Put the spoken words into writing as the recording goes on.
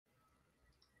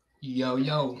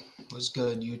Yo, what's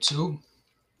good, YouTube?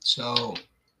 So,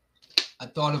 I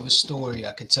thought of a story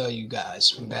I could tell you guys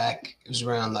from back. It was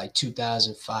around like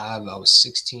 2005. I was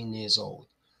 16 years old.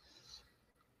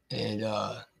 And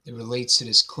it relates to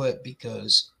this clip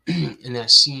because in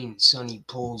that scene, Sonny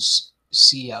pulls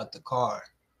C out the car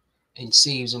and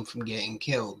saves him from getting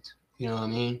killed. You know what I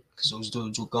mean? Because those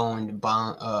dudes were going to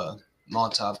bomb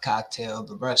Molotov cocktail,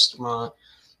 the restaurant,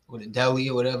 or the deli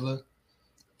or whatever.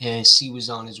 And C was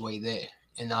on his way there.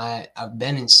 And I've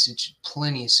been in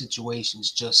plenty of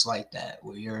situations just like that,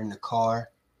 where you're in the car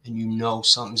and you know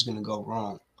something's gonna go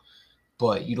wrong,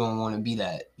 but you don't want to be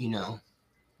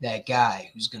that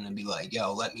guy who's gonna be like,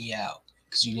 "Yo, let me out,"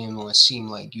 because you didn't want to seem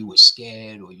like you were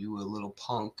scared or you were a little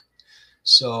punk.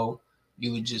 So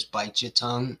you would just bite your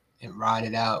tongue and ride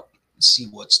it out, and see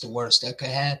what's the worst that could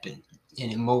happen.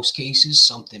 And in most cases,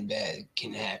 something bad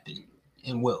can happen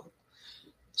and will.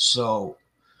 So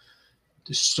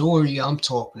the story I'm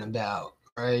talking about,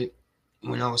 right?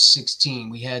 When I was 16,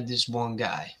 we had this one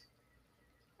guy.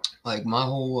 Like my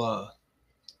whole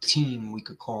team, we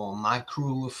could call my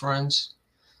crew of friends.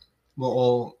 They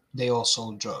all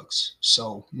sold drugs.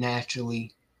 So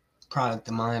naturally, product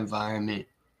of my environment,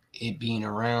 it being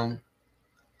around,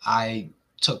 I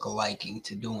took a liking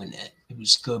to doing that. It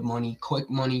was good money, quick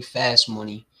money, fast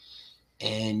money,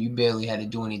 and you barely had to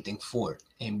do anything for it.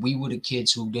 And we were the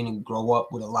kids who didn't grow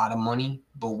up with a lot of money,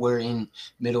 but we're in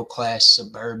middle class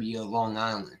suburbia, Long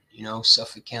Island,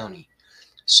 Suffolk County.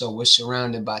 So we're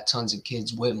surrounded by tons of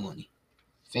kids with money.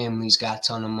 Families got a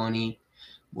ton of money.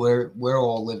 We're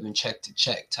all living check to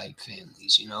check type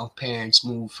families. Parents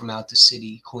moved from out the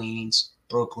city, Queens,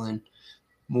 Brooklyn,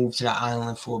 moved to the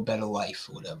island for a better life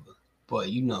or whatever. But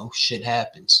shit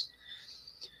happens.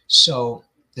 So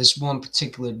this one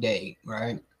particular day,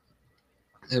 right?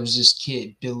 There was this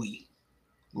kid, Billy.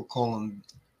 We'll call him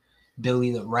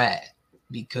Billy the Rat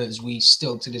because we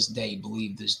still to this day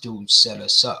believe this dude set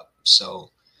us up.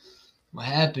 So what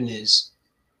happened is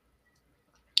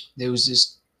there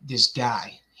was this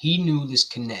guy. He knew this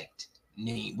connect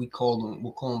name. We'll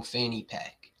call him Fanny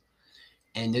Pack.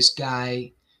 And this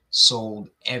guy sold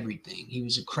everything. He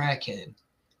was a crackhead,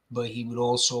 but he would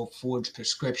also forge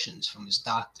prescriptions from his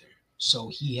doctor. So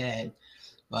he had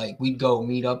we'd go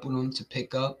meet up with him to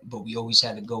pick up, but we always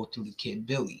had to go through the kid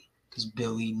Billy because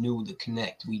Billy knew the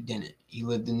connect. We didn't. He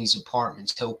lived in these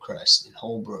apartments, Hillcrest and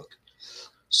Holbrook.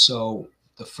 So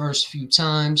the first few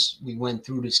times we went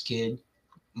through this kid,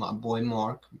 my boy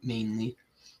Mark mainly,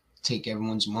 take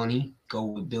everyone's money, go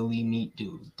with Billy, meet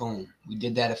dude. Boom. We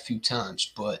did that a few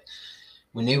times, but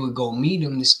when they would go meet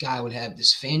him, this guy would have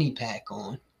this fanny pack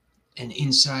on, and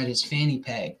inside his fanny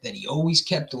pack that he always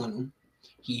kept on him,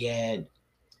 he had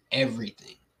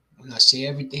everything. When I say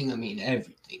everything, I mean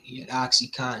everything. He had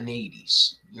OxyContin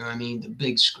 80s, you know what I mean? The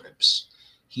big scripts.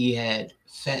 He had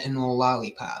fentanyl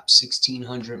lollipop,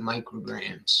 1600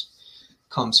 micrograms,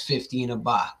 comes 50 in a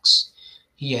box.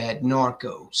 He had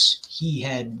Narcos. He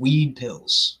had weed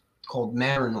pills called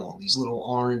Marinol, these little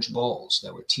orange balls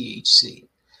that were THC.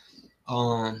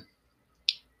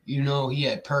 He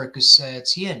had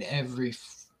Percocets. He had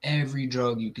every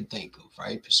drug you could think of,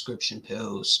 right? Prescription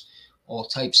pills, all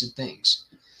types of things.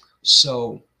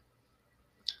 So,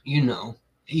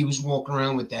 he was walking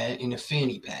around with that in a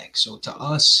fanny pack. So to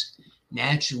us,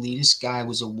 naturally, this guy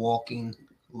was a walking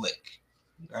lick,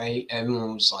 right?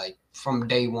 Everyone was like, from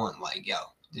day one, like, yo,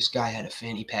 this guy had a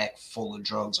fanny pack full of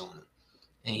drugs on him.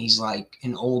 And he's like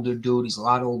an older dude. He's a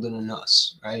lot older than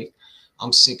us, right?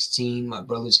 I'm 16. My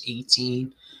brother's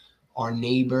 18. Our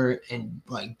neighbor and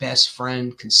best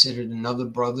friend, considered another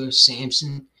brother,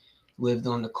 Samson, lived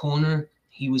on the corner.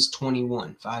 He was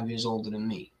 21, 5 years older than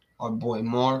me. Our boy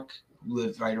Mark, who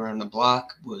lived right around the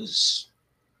block, was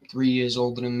 3 years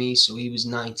older than me, so he was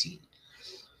 19.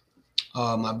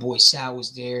 My boy Sal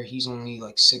was there. He's only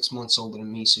 6 months older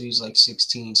than me, so he's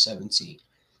 16, 17.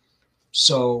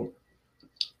 So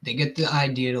they get the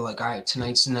idea to all right,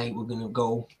 tonight's the night we're going to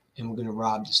go and we're going to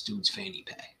rob this dude's fanny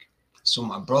pack. So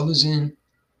my brother's in,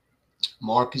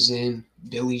 Mark is in,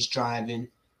 Billy's driving.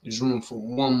 There's room for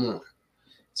one more.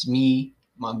 It's me,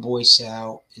 my boy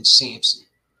Sal, and Samson.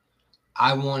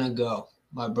 I want to go.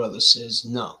 My brother says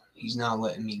no. He's not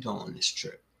letting me go on this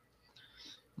trip.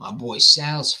 My boy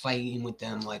Sal's fighting with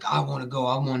them I want to go.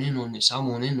 I want in on this. I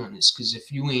want in on this. Because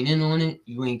if you ain't in on it,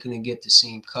 you ain't going to get the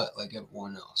same cut like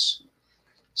everyone else.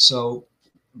 So,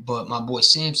 but my boy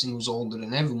Samson, who's older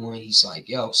than everyone, he's like,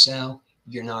 yo, Sal,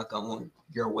 you're not going.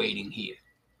 You're waiting here.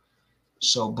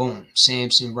 So, boom.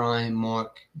 Samson, Ryan,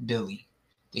 Mark, Billy.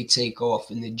 They take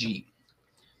off in the Jeep.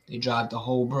 They drive to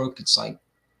Holbrook. It's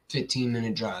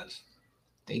 15-minute drive.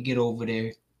 They get over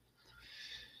there.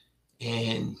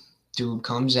 And dude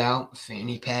comes out,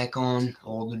 fanny pack on,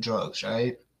 all the drugs,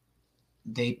 right?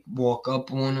 They walk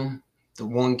up on him. The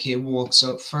one kid walks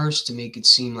up first to make it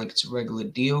seem like it's a regular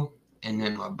deal. And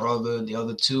then my brother, the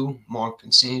other two, Mark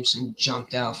and Samson,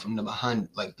 jumped out from the behind,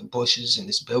 like the bushes in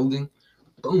this building.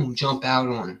 Boom, jump out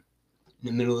on him in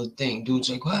the middle of the thing. Dude's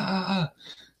like, ah,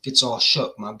 gets all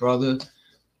shook. My brother,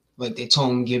 like they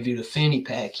told him, give you the fanny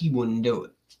pack. He wouldn't do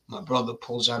it. My brother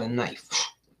pulls out a knife.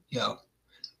 Yo,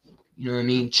 you know what I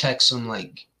mean? Checks him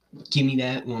like, give me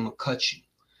that or I'm going to cut you.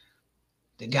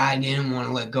 The guy didn't want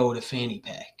to let go of the fanny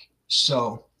pack.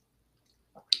 So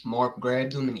Mark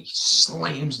grabbed him and he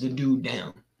slams the dude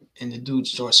down. And the dude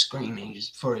starts screaming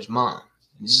for his mom.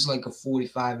 And this is like a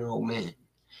 45-year-old man.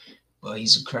 But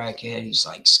he's a crackhead. He's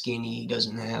like skinny. He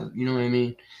doesn't have, you know what I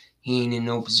mean? He ain't in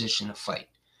no position to fight.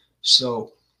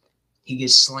 So he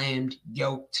gets slammed,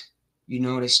 yoked. You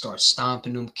know, they start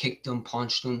stomping him, kicked him,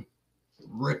 punched him,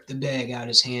 ripped the bag out of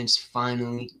his hands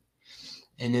finally.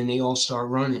 And then they all start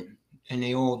running. And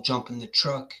they all jump in the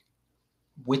truck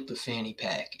with the fanny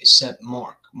pack, except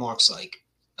Mark. Mark's like,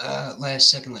 last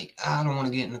second, like, I don't want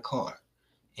to get in the car.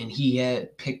 And he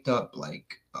had picked up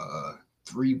like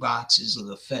 3 boxes of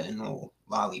the fentanyl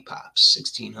lollipops,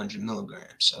 1,600 milligrams.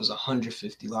 So it was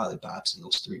 150 lollipops in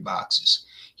those 3 boxes.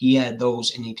 He had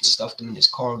those and he stuffed them in his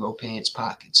cargo pants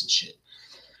pockets and shit.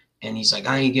 And he's like,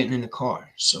 I ain't getting in the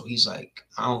car. So he's like,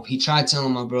 he tried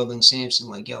telling my brother and Samson,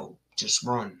 like, yo, just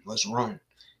run. Let's run.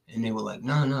 And they were like,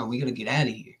 no, we got to get out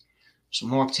of here. So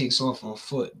Mark takes off on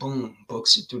foot. Boom,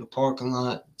 books it through the parking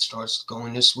lot, starts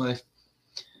going this way.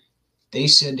 They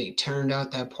said they turned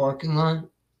out that parking lot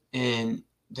and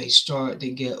they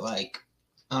get like,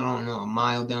 I don't know, a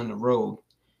mile down the road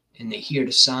and they hear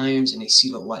the sirens and they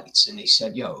see the lights. And they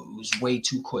said, yo, it was way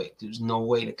too quick. There's no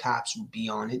way the cops would be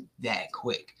on it that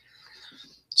quick.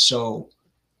 So,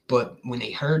 but when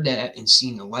they heard that and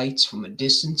seen the lights from a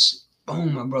distance,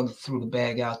 boom, my brother threw the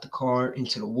bag out the car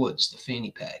into the woods, the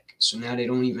fanny pack. So now they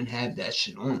don't even have that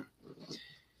shit on them.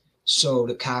 So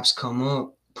the cops come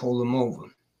up, pull them over.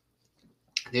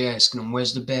 They're asking them,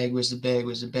 where's the bag? Where's the bag?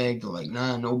 Where's the bag? They're like,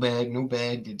 nah, no bag, no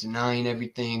bag. They're denying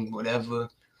everything, whatever.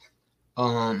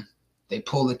 They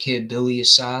pull the kid Billy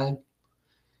aside.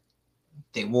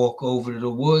 They walk over to the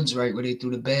woods right where they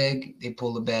threw the bag. They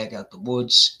pull the bag out the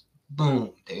woods.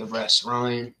 Boom. They arrest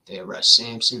Ryan. They arrest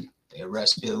Samson. They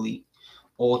arrest Billy.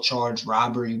 All charged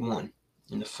robbery 1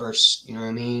 in the first, you know what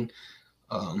I mean,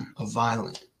 a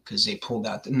violent, because they pulled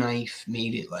out the knife,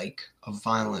 made it like a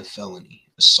violent felony,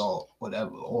 assault,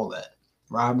 whatever, all that.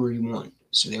 Robbery 1.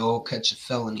 So they all catch a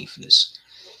felony for this.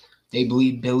 They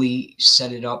believe Billy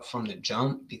set it up from the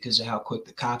jump because of how quick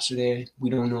the cops were there. We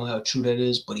don't know how true that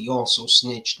is, but he also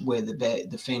snitched where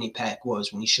the fanny pack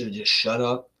was when he should have just shut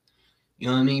up. You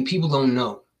know what I mean? People don't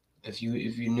know. If you're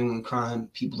new in crime,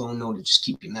 people don't know to just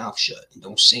keep your mouth shut and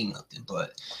don't say nothing.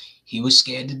 But he was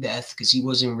scared to death because he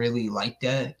wasn't really like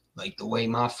that, like the way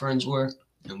my friends were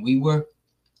and we were.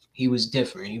 He was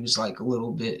different. He was like a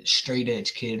little bit straight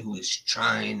edge kid who was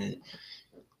trying to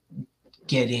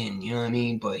get in, you know what I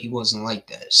mean? But he wasn't like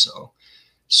that. So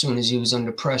as soon as he was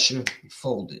under pressure, he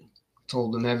folded.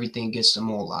 Told him everything, gets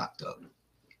them all locked up.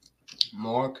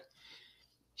 Mark,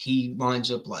 he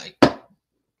winds up like,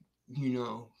 you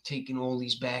know, taking all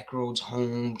these back roads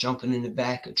home, jumping in the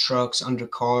back of trucks, under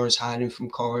cars, hiding from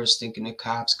cars, thinking the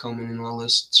cops coming and all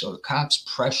this. So the cops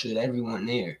pressured everyone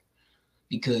there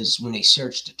because when they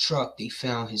searched the truck, they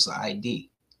found his ID,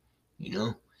 you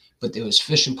know? But there was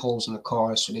fishing poles in the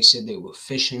car, so they said they were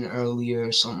fishing earlier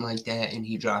or something like that, and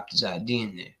he dropped his ID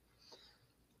in there.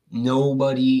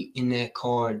 Nobody in that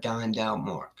car dined out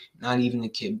Mark, not even the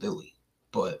kid Billy.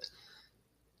 But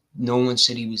no one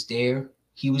said he was there.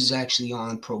 He was actually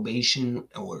on probation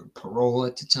or parole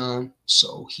at the time,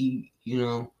 so he, you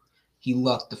know, he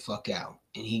lucked the fuck out,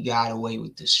 and he got away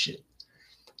with this shit.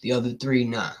 The other 3,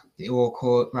 nah. They all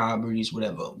caught robberies,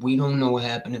 whatever. We don't know what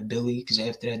happened to Billy because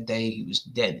after that day, he was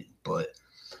dead. But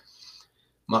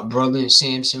my brother and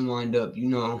Samson wind up, you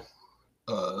know,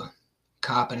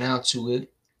 copping out to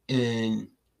it. And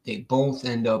they both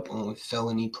end up on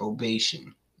felony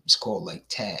probation. It's called like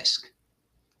task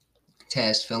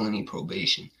felony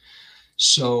probation.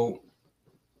 So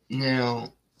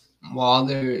now, while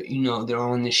they're, you know, they're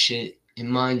on this shit, and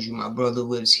mind you, my brother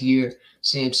lives here.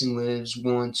 Samson lives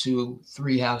 1, 2,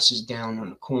 3 houses down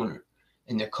on the corner,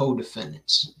 and they're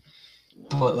co-defendants.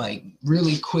 But like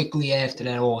really quickly after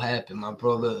that all happened, my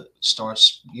brother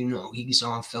starts, you know, he's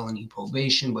on felony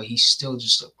probation, but he's still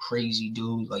just a crazy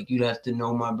dude. Like you'd have to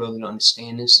know my brother to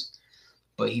understand this,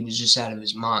 but he was just out of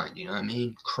his mind, you know what I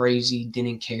mean? Crazy,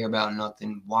 didn't care about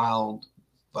nothing, wild,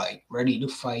 like ready to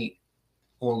fight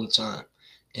all the time.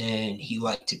 And he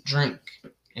liked to drink.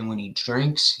 And when he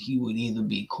drinks, he would either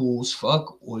be cool as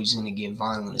fuck or he's gonna get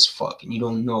violent as fuck. And you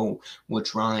don't know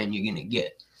which Ryan you're gonna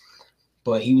get.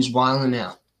 But he was wilding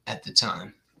out at the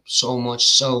time. So much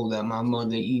so that my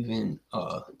mother even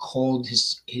called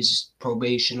his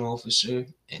probation officer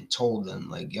and told them,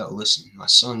 like, yo, listen, my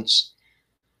son's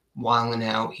wilding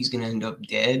out. He's gonna end up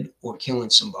dead or killing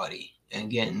somebody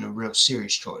and getting a real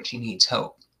serious charge. He needs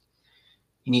help.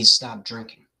 He needs to stop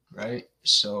drinking, right?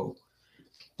 So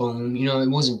boom, it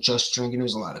wasn't just drinking. There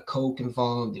was a lot of coke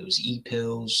involved. There was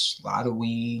e-pills, a lot of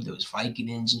weed. There was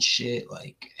Vicodins and shit,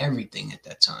 like everything at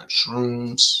that time.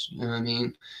 Shrooms, you know what I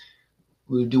mean?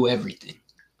 We would do everything.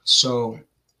 So,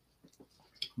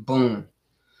 boom.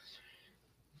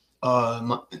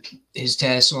 His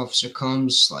task officer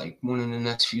comes like one of the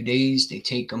next few days. They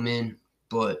take him in,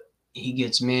 but he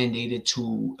gets mandated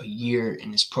to a year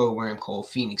in this program called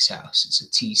Phoenix House. It's a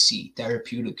TC,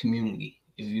 Therapeutic Community.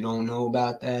 If you don't know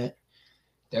about that,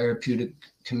 therapeutic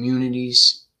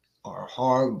communities are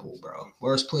horrible, bro.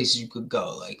 Worst places you could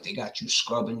go. Like, they got you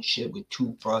scrubbing shit with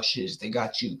toothbrushes. They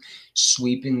got you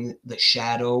sweeping the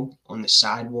shadow on the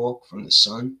sidewalk from the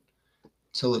sun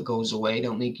till it goes away.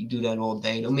 They'll make you do that all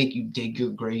day. They'll make you dig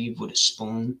your grave with a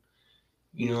spoon.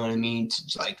 You know what I mean?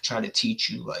 To like try to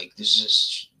teach you like this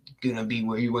is gonna be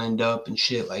where you end up and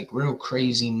shit. Like real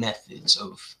crazy methods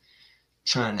of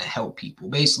trying to help people.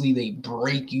 Basically, they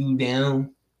break you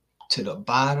down to the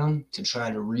bottom to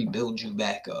try to rebuild you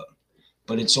back up.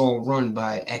 But it's all run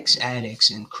by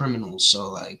ex-addicts and criminals. So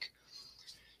like,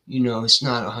 it's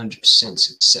not 100%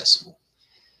 successful.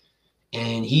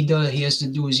 And he has to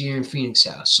do his year in Phoenix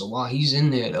House. So while he's in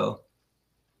there though,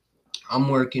 I'm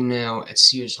working now at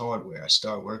Sears Hardware. I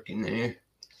start working there.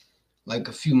 Like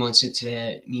a few months into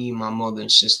that, me and my mother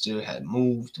and sister had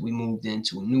moved. We moved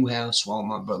into a new house while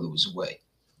my brother was away.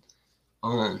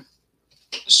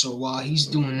 So while he's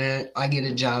doing that, I get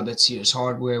a job at Sears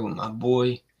Hardware with my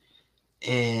boy.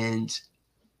 And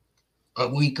I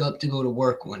wake up to go to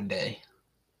work one day.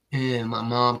 And my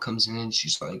mom comes in and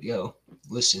she's like, yo,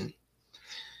 listen,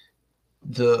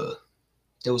 there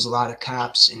was a lot of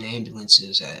cops and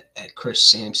ambulances at Chris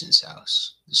Sampson's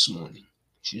house this morning.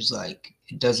 She's like,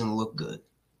 it doesn't look good.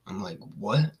 I'm like,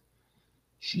 what?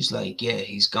 She's like, yeah,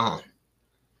 he's gone.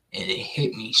 And it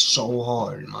hit me so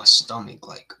hard in my stomach,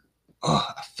 like,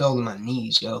 I fell to my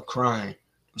knees, yo, crying.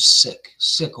 I was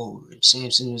sick over it.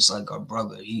 Sampson was like our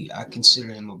brother. I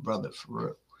consider him a brother for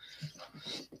real.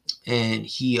 And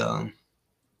she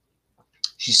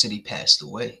said he passed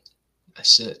away.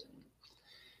 That's it.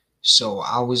 So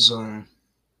I was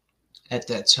at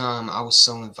that time I was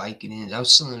selling Vicodins. I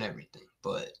was selling everything,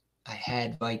 but I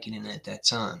had Vicodin at that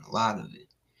time, a lot of it.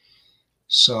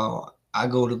 So I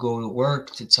go to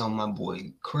work to tell my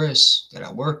boy Chris that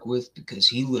I work with because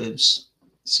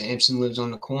Sampson lives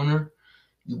on the corner.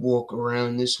 You walk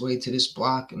around this way to this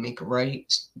block and make a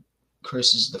right.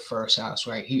 Chris is the first house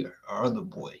right here. Our other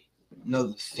boy,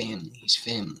 another family. He's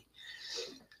family.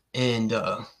 And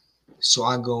so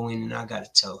I go in and I got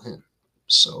to tell him.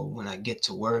 So when I get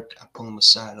to work, I pull him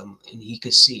aside and he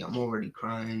could see I'm already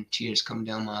crying. Tears come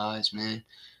down my eyes, man.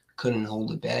 Couldn't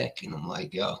hold it back. And I'm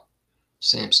like, yo,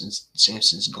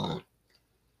 Sampson's gone.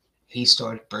 He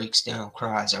breaks down,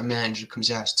 cries. Our manager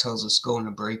comes out, tells us go in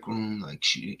the break room. Like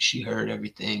she heard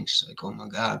everything. She's like, oh my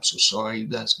God, I'm so sorry. You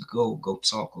guys go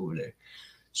talk over there.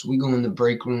 So we go in the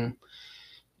break room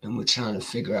and we're trying to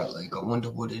figure out, like, I wonder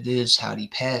what it is. How'd he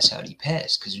pass?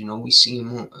 Because, we see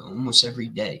him almost every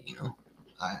day,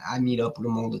 I meet up with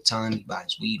him all the time. He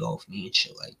buys weed off me and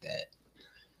shit like that.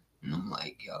 And I'm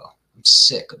like, yo, I'm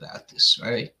sick about this,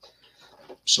 right?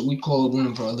 So we called one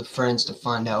of our other friends to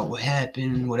find out what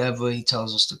happened, whatever. He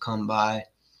tells us to come by.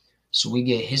 So we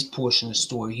get his portion of the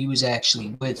story. He was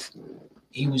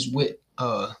with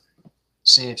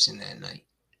Sampson that night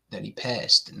that he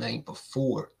passed. The night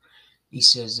before, he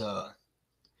says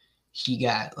he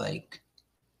got like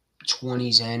 20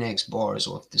 Xanax bars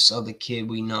off this other kid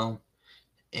we know,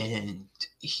 and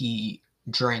he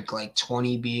drank like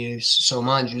 20 beers. So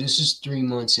mind you, this is 3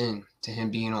 months in to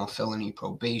him being on felony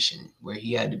probation, where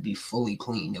he had to be fully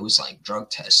clean. It was like drug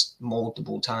tests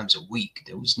multiple times a week.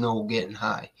 There was no getting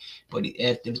high. But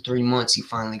after the 3 months, he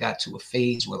finally got to a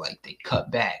phase where like they cut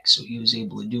back, so he was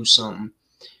able to do something.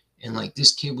 And like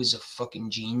this kid was a fucking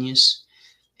genius.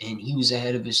 And he was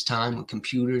ahead of his time with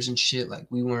computers and shit. Like,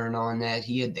 we weren't on that.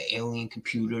 He had the alien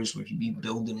computers where he'd be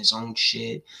building his own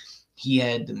shit. He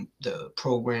had the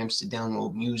programs to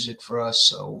download music for us.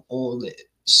 So all the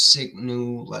sick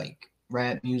new, like,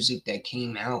 rap music that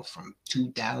came out from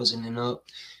 2000 and up,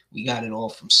 we got it all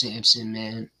from Sampson,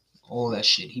 man. all that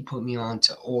shit. He put me on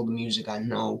to all the music I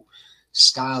know,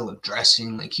 style of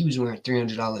dressing. Like, he was wearing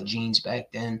 $300 jeans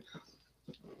back then.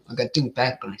 Like, I think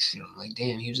back on this shit, I'm like,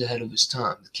 damn, he was ahead of his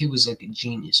time. The kid was like a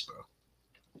genius, bro.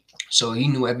 So he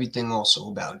knew everything also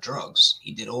about drugs.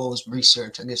 He did all his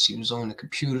research. I guess he was on the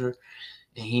computer,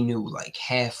 and he knew like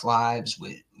half-lives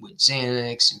with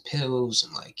Xanax and pills,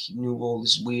 and like he knew all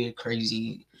this weird,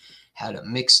 crazy how to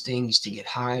mix things to get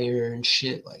higher and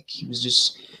shit. Like, he was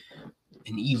just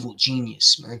an evil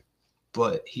genius, man.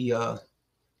 But he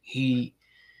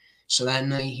so that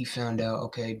night he found out,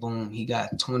 okay, boom, he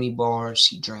got 20 bars.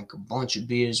 He drank a bunch of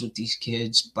beers with these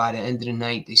kids. By the end of the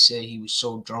night, they said he was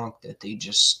so drunk that they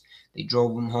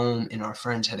drove him home, and our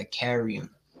friends had to carry him.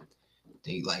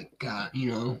 They like got,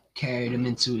 carried him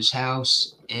into his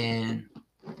house, and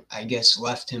I guess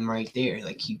left him right there.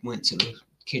 Like, he went to the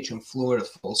kitchen floor to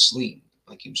fall asleep.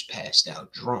 Like, he was passed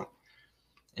out drunk,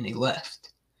 and they left.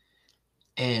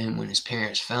 And when his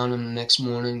parents found him the next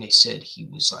morning, they said he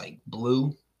was like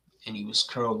blue, and he was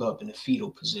curled up in a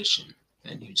fetal position,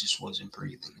 and he just wasn't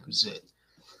breathing. That was it.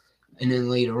 And then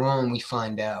later on, we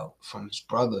find out from his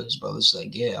brother. His brother's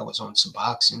like, yeah, I was on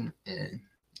Suboxone, and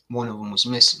one of them was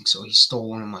missing, so he stole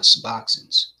one of my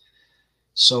Suboxones.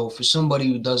 So for somebody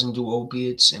who doesn't do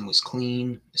opiates and was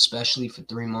clean, especially for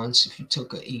 3 months, if you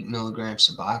took a 8 milligram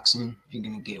Suboxone, you're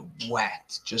going to get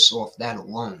whacked just off that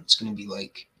alone. It's going to be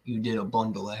like you did a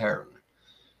bundle of heroin.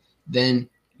 Then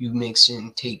you mix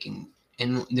in taking,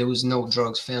 and there was no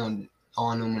drugs found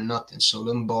on him or nothing. So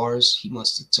them bars, he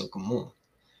must have took them all.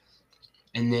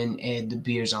 And then add the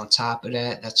beers on top of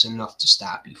that. That's enough to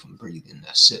stop you from breathing.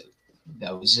 That's it.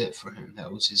 That was it for him.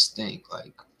 That was his thing.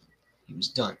 Like, he was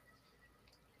done.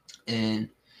 And,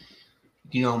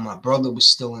 my brother was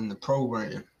still in the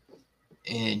program,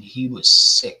 and he was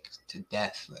sick to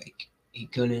death. Like, he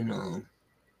couldn't,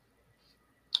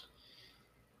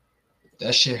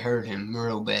 that shit hurt him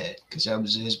real bad, because I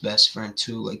was his best friend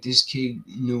too. Like, this kid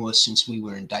knew us since we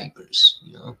were in diapers,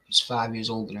 He's 5 years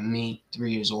older than me,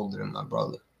 3 years older than my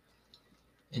brother.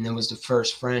 And that was the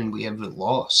first friend we ever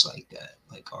lost like that,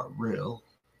 like our real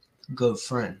good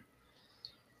friend.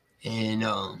 And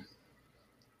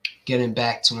getting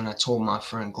back to when I told my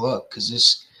friend Gluck,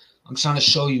 because I'm trying to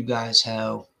show you guys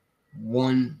how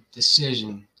one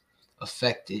decision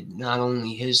affected not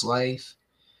only his life,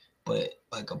 but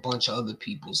like a bunch of other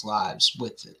people's lives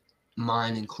with it,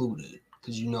 mine included.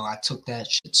 Because, I took that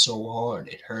shit so hard.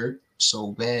 It hurt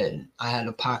so bad. I had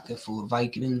a pocket full of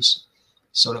Vicodins.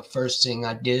 So the first thing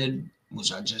I did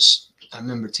was I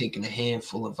remember taking a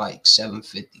handful of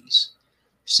 750s,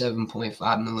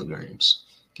 7.5 milligrams.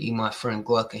 Gave my friend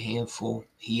Gluck a handful.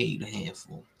 He ate a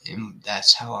handful. And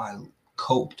that's how I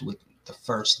coped with the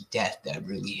first death that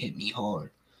really hit me hard.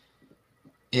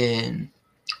 And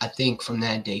I think from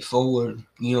that day forward,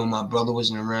 my brother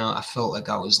wasn't around. I felt like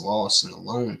I was lost and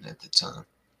alone at the time.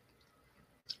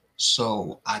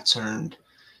 So I turned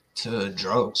to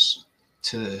drugs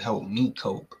to help me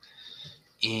cope.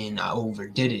 And I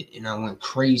overdid it, and I went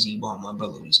crazy while my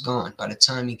brother was gone. By the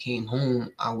time he came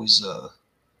home, I was,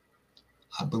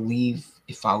 I believe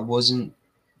if I wasn't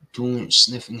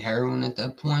sniffing heroin at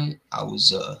that point, I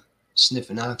was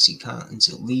sniffing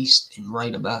Oxycontins at least, and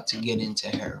right about to get into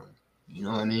heroin. You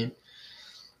know what I mean?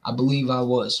 I believe I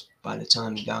was. By the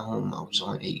time he got home, I was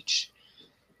on H.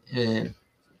 And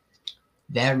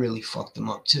that really fucked him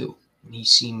up too. When he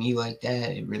seen me like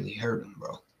that, it really hurt him,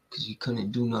 bro. Because he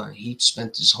couldn't do nothing. He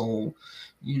spent his whole,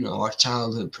 our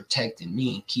childhood protecting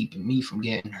me and keeping me from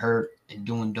getting hurt and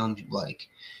doing dumb, like,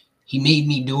 he made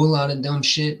me do a lot of dumb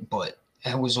shit, but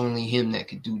that was only him that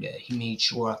could do that. He made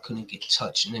sure I couldn't get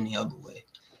touched in any other way.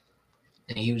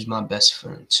 And he was my best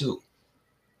friend too,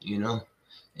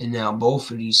 And now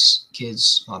both of these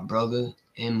kids, my brother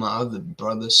and my other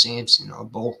brother, Samson, are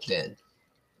both dead.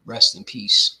 Rest in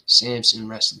peace. Samson,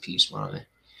 rest in peace, Ryan.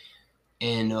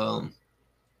 And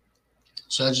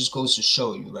so that just goes to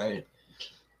show you, right?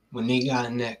 When they got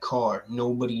in that car,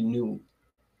 nobody knew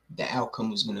the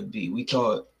outcome was going to be. We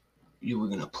thought you were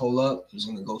going to pull up, it was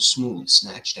going to go smooth,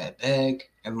 snatch that bag,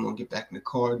 everyone get back in the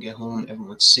car, get home,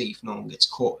 everyone's safe, no one gets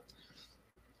caught.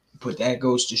 But that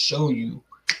goes to show you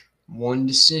one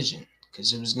decision,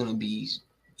 because it was going to be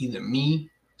either me,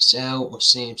 Sal, or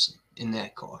Samson in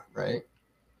that car, right?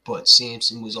 But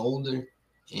Samson was older,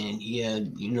 and he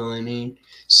had,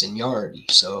 seniority,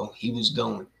 so he was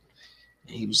going.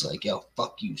 And he was like, yo,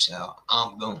 fuck you, Sal,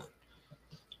 I'm going.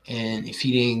 And if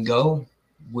he didn't go,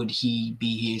 would he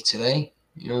be here today?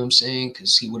 You know what I'm saying?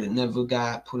 Because he would have never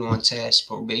got put on task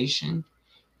probation.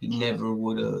 He never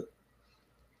would have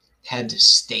had to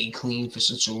stay clean for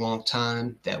such a long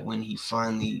time that when he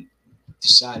finally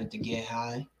decided to get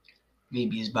high,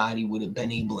 maybe his body would have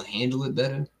been able to handle it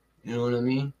better. You know what I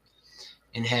mean?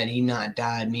 And had he not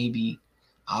died, maybe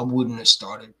I wouldn't have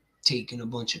started taking a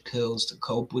bunch of pills to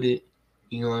cope with it.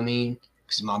 You know what I mean?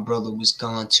 Because my brother was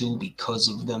gone too because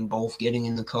of them both getting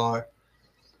in the car.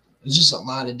 There's just a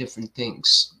lot of different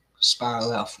things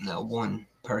spiral out from that one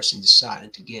person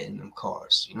decided to get in them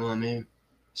cars. You know what I mean?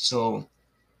 So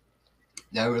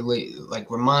that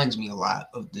reminds me a lot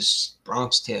of this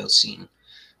Bronx Tale scene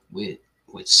with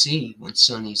C when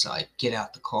Sonny's like, get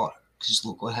out the car. Because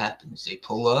look what happens. They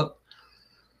pull up,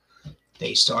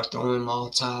 they start throwing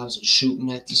Molotovs and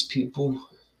shooting at these people.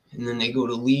 And then they go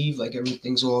to leave like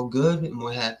everything's all good. And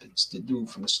what happens? The dude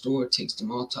from the store takes the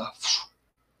Molotov,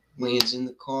 lands in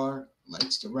the car,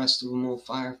 lights the rest of them on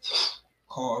fire.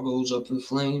 Car goes up in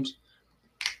flames.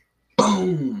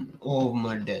 Boom! All of them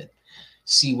are dead.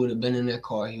 C would have been in that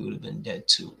car, he would have been dead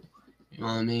too. You know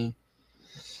what I mean?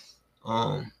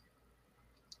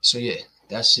 So yeah,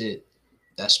 that's it.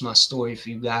 That's my story for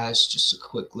you guys. Just a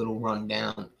quick little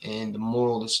rundown. And the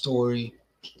moral of the story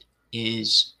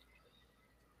is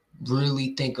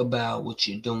really think about what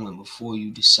you're doing before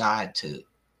you decide to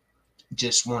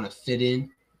just want to fit in.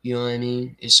 You know what I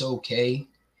mean? It's okay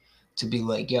to be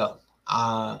like, yo,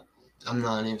 I'm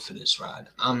not in for this ride.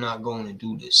 I'm not going to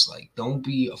do this. Like, don't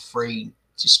be afraid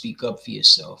to speak up for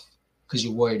yourself because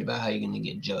you're worried about how you're going to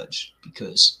get judged.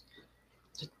 Because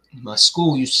my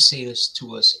school used to say this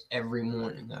to us every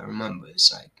morning. I remember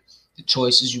it's like, the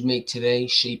choices you make today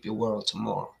shape your world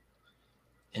tomorrow.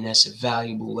 And that's a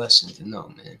valuable lesson to know,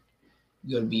 man.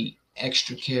 You got to be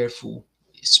extra careful,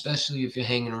 especially if you're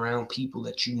hanging around people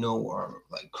that you know are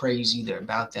like crazy. They're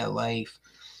about that life.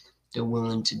 They're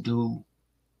willing to do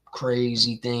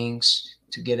crazy things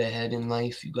to get ahead in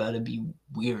life. You got to be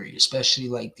weary, especially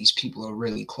like these people are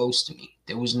really close to me.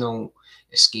 There was no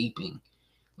escaping.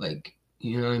 Like,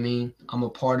 you know what I mean? I'm a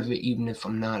part of it even if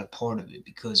I'm not a part of it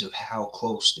because of how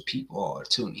close the people are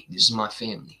to me. This is my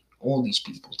family. All these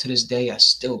people. To this day, I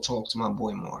still talk to my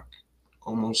boy Mark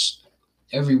almost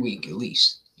every week at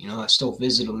least. You know, I still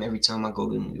visit him every time I go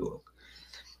to New York.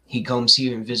 He comes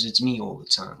here and visits me all the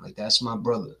time. Like, that's my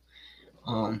brother.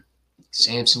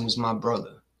 Samson was my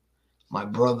brother. My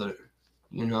brother,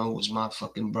 you know, was my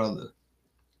fucking brother.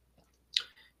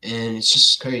 And it's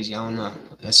just crazy. I don't know.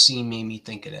 That scene made me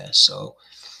think of that. So,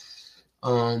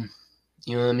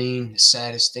 you know what I mean? The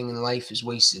saddest thing in life is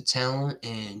wasted talent,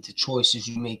 and the choices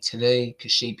you make today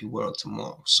could shape your world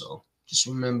tomorrow. So just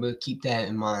remember, keep that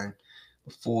in mind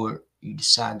before you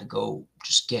decide to go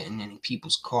just getting in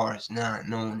people's cars, not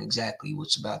knowing exactly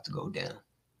what's about to go down,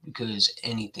 because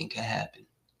anything can happen.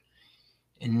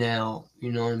 And now,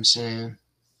 you know what I'm saying?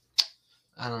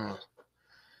 I don't know.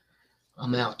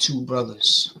 I'm out 2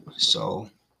 brothers, so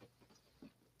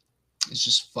it's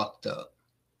just fucked up.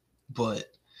 But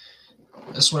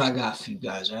that's what I got for you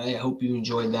guys, all right? I hope you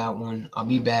enjoyed that one. I'll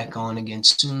be back on again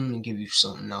soon and give you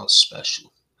something else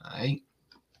special, all right?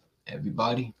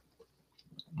 Everybody,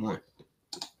 one.